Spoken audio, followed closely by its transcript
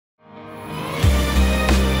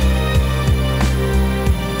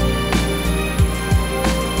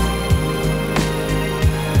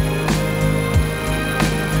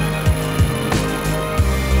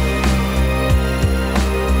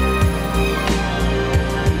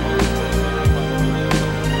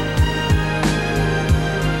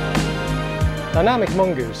Dynamic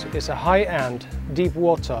Mongoose is a high-end,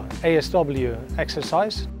 deep-water ASW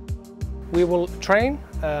exercise. We will train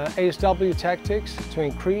ASW tactics to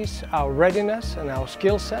increase our readiness and our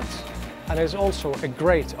skill sets, and it's also a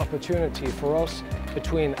great opportunity for us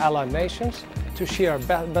between allied nations to share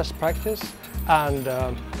best practice and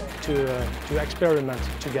to experiment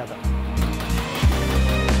together.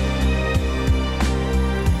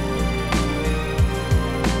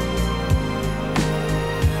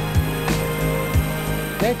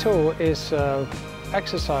 NATO is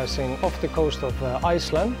exercising off the coast of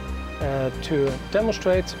Iceland to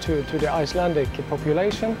demonstrate to the Icelandic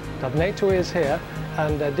population that NATO is here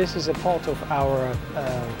and that this is a part of our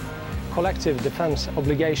collective defense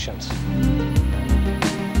obligations.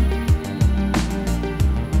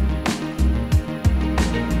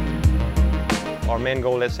 Our main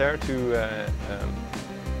goal is here to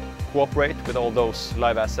cooperate with all those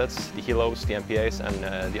live assets, the helos, the MPAs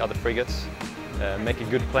and the other frigates. Make a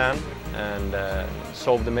good plan and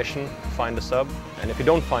solve the mission, find the sub. And if you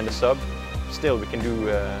don't find the sub, still we can do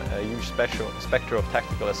a huge spectrum of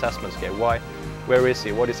tactical assessments. Okay, where is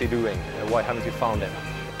he? What is he doing? Why haven't you found him?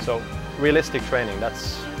 So realistic training,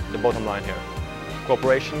 that's the bottom line here.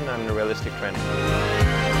 Cooperation and realistic training.